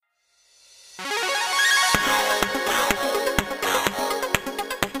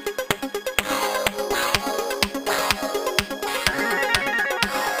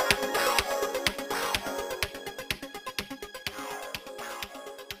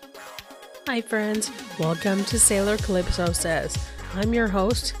Hi friends, welcome to Sailor Calypso Says. I'm your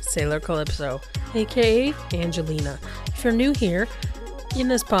host, Sailor Calypso, aka Angelina. If you're new here, in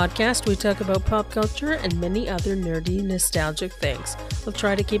this podcast we talk about pop culture and many other nerdy, nostalgic things. We'll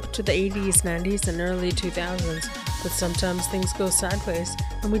try to keep it to the 80s, 90s, and early 2000s, but sometimes things go sideways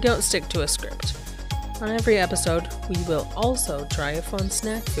and we don't stick to a script. On every episode, we will also try a fun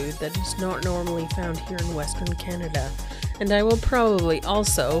snack food that is not normally found here in Western Canada. And I will probably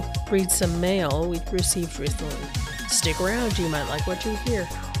also read some mail we've received recently. Stick around, you might like what you hear.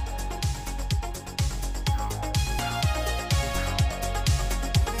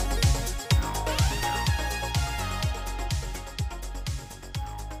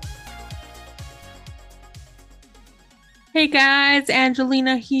 Hey guys,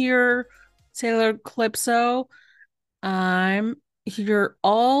 Angelina here, Sailor Calypso. I'm here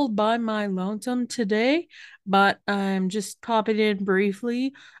all by my lonesome today, but I'm just popping in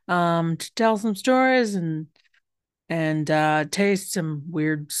briefly to tell some stories and taste some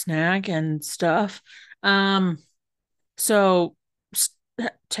weird snack and stuff. Um so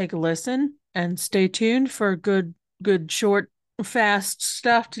take a listen and stay tuned for good short fast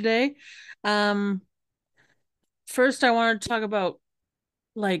stuff today. Um First I want to talk about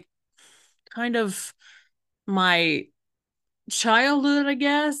like kind of my childhood, I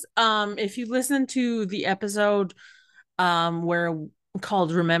guess. If you listen to the episode where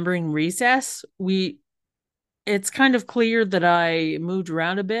called Remembering Recess, we it's kind of clear that I moved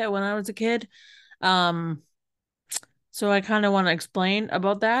around a bit when I was a kid. Um, so I kind of want to explain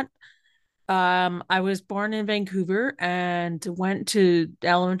about that. I was born in Vancouver and went to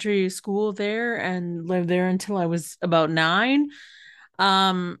elementary school there and lived there until I was about 9.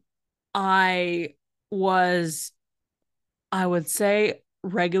 Um, I was I would say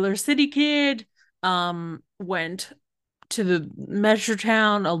regular city kid. Went to the Measure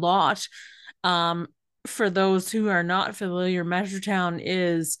a lot. Um, for those who are not familiar, Measure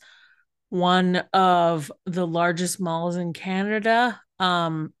is one of the largest malls in Canada.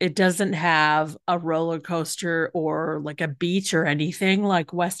 It doesn't have a roller coaster or like a beach or anything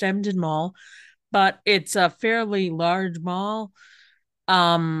like West Emden Mall, but it's a fairly large mall.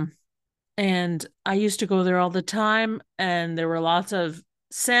 Um, and I used to go there all the time, and there were lots of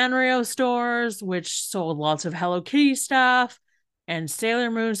Sanrio stores, which sold lots of Hello Kitty stuff and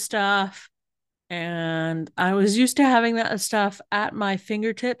Sailor Moon stuff. And I was used to having that stuff at my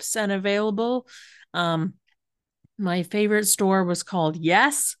fingertips and available. Um, my favorite store was called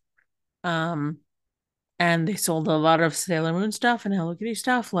Yes. Um, and they sold a lot of Sailor Moon stuff and Hello Kitty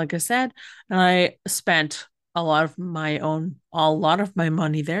stuff, like I said. And I spent a lot of my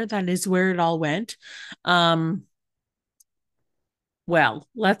money there. That is where it all went. Um, well,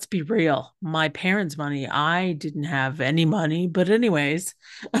 let's be real. My parents' money, I didn't have any money, but anyways,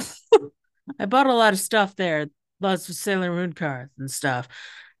 I bought a lot of stuff there, lots of Sailor Moon cards and stuff.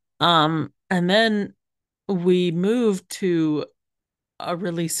 And then we moved to a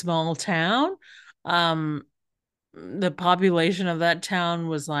really small town. Um, the population of that town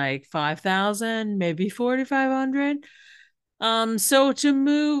was like 5,000, maybe 4,500. So to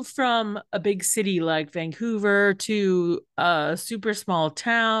move from a big city like Vancouver to a super small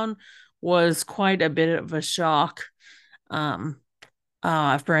town was quite a bit of a shock. Um,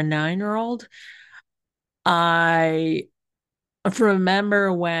 for a 9-year old, I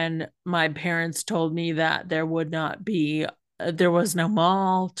remember when my parents told me that there was no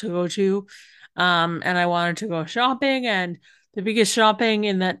mall to go to, and I wanted to go shopping, and the biggest shopping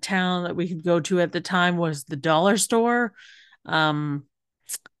in that town that we could go to at the time was the dollar store. Um,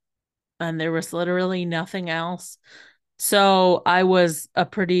 and there was literally nothing else. So I was a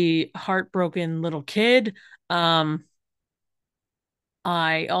pretty heartbroken little kid. Um,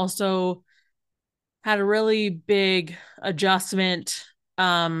 I also had a really big adjustment.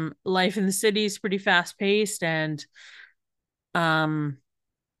 Life in the city is pretty fast paced, and um,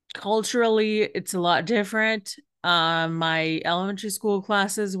 culturally, it's a lot different. My elementary school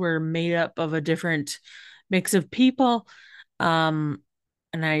classes were made up of a different mix of people. Um,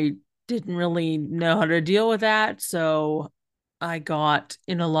 and I didn't really know how to deal with that. So I got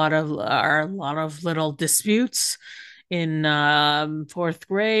in a lot of little disputes in fourth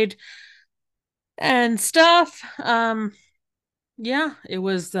grade and stuff. Yeah, it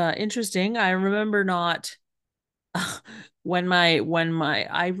was interesting. I remember not when my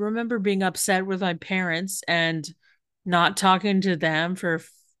I remember being upset with my parents and not talking to them for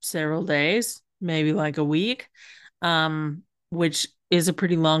several days, maybe like a week, which is a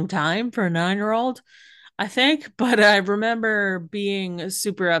pretty long time for a 9-year-old, I think. But I remember being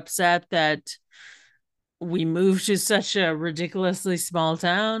super upset that we moved to such a ridiculously small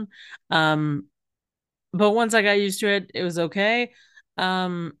town. Um, but once I got used to it, it was okay.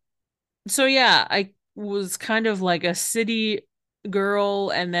 Um, so yeah, I was kind of like a city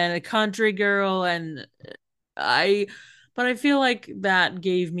girl and then a country girl, and I, but I feel like that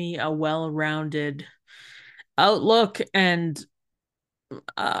gave me a well-rounded outlook and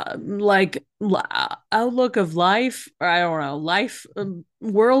outlook of life, or I don't know, life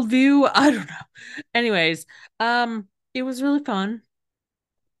worldview. I don't know. Anyways, it was really fun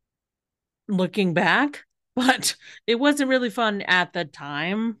looking back, but it wasn't really fun at the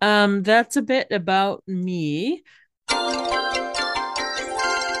time. That's a bit about me.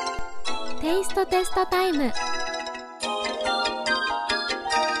 テイストテストタイム。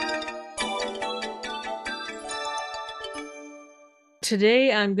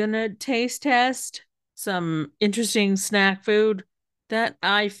Today I'm gonna taste test some interesting snack food that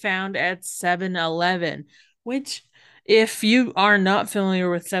I found at 7-Eleven, which if you are not familiar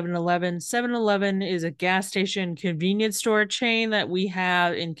with 7-Eleven, 7-Eleven is a gas station convenience store chain that we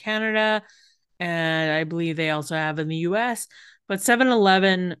have in Canada, and I believe they also have in the US. But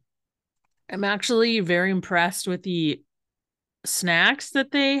 7-Eleven, I'm actually very impressed with the snacks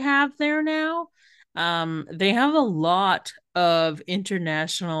that they have there now. They have a lot of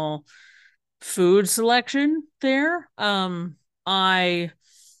international food selection there. I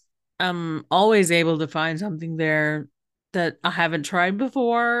am always able to find something there that I haven't tried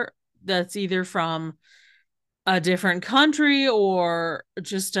before that's either from a different country or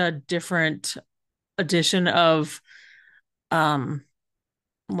just a different edition of um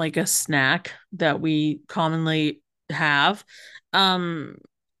like a snack that we commonly have. Um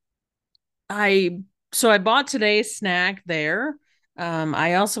I I bought today's snack there.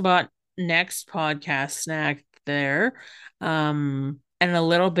 I also bought next podcast snack there. And a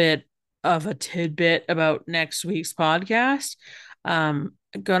little bit of a tidbit about next week's podcast.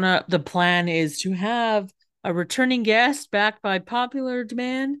 Gonna The plan is to have a returning guest back by popular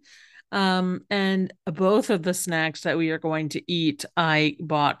demand. And both of the snacks that we are going to eat, I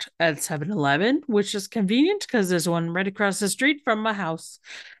bought at 7-Eleven, which is convenient because there's one right across the street from my house.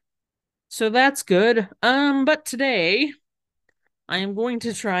 So that's good. But today I am going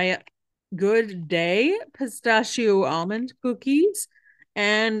to try Good Day Pistachio-Almond cookies,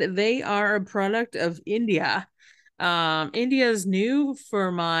 and they are a product of India. India is new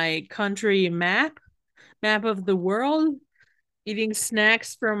for my country map of the world, eating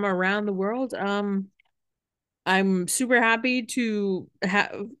snacks from around the world. I'm super happy to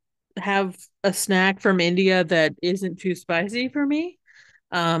have a snack from India that isn't too spicy for me.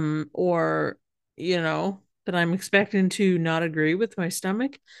 Or that I'm expecting to not agree with my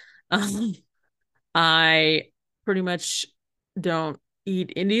stomach. Um, I pretty much don't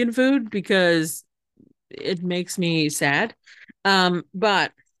eat Indian food because it makes me sad.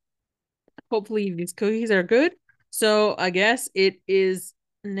 But hopefully these cookies are good. So I guess it is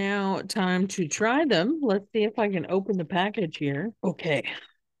now time to try them. Let's see if I can open the package here. Okay.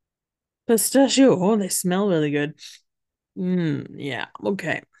 Pistachio. Oh, they smell really good. Yeah.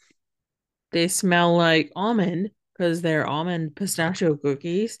 Okay. They smell like almond because they're almond pistachio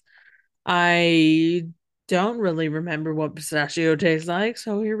cookies. I don't really remember what pistachio tastes like,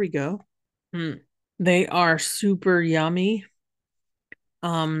 so here we go. Hmm. They are super yummy.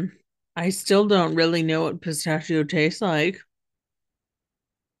 Um, I still don't really know what pistachio tastes like,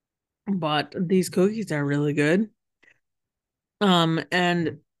 but these cookies are really good.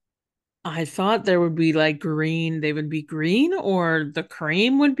 And I thought there would be like green, they would be green, or the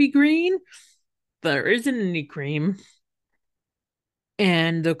cream would be green. There isn't any cream.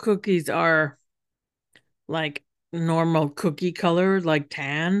 And the cookies are like normal cookie color, like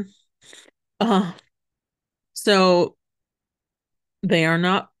tan. Uh, so they are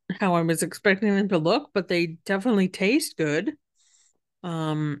not how I was expecting them to look, but they definitely taste good.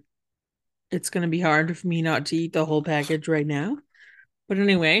 Um, it's gonna be hard for me not to eat the whole package right now. But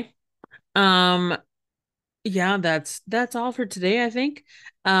anyway, um, yeah, that's all for today, I think.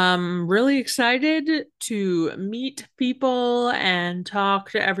 Really excited to meet people and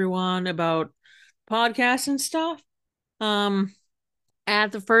talk to everyone about podcasts and stuff. Um,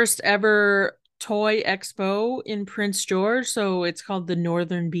 at the first ever Toy Expo in Prince George. So it's called the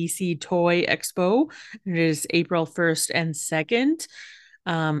Northern BC Toy Expo. It is April 1st and 2nd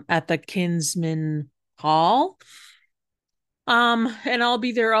at the Kinsman Hall. And I'll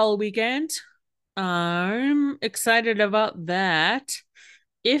be there all weekend. I'm excited about that.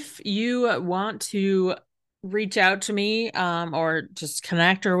 If you want to reach out to me or just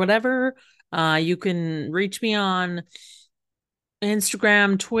connect or whatever, you can reach me on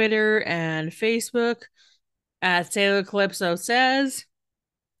Instagram, Twitter, and Facebook. As Taylor Calypso says,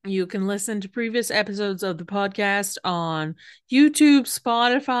 you can listen to previous episodes of the podcast on YouTube,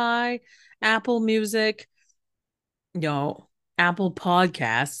 Spotify, Apple Music, no, Apple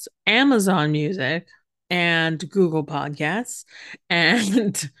Podcasts, Amazon Music, and Google Podcasts.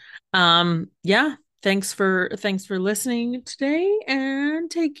 And yeah, thanks for listening today and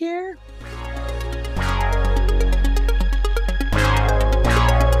take care.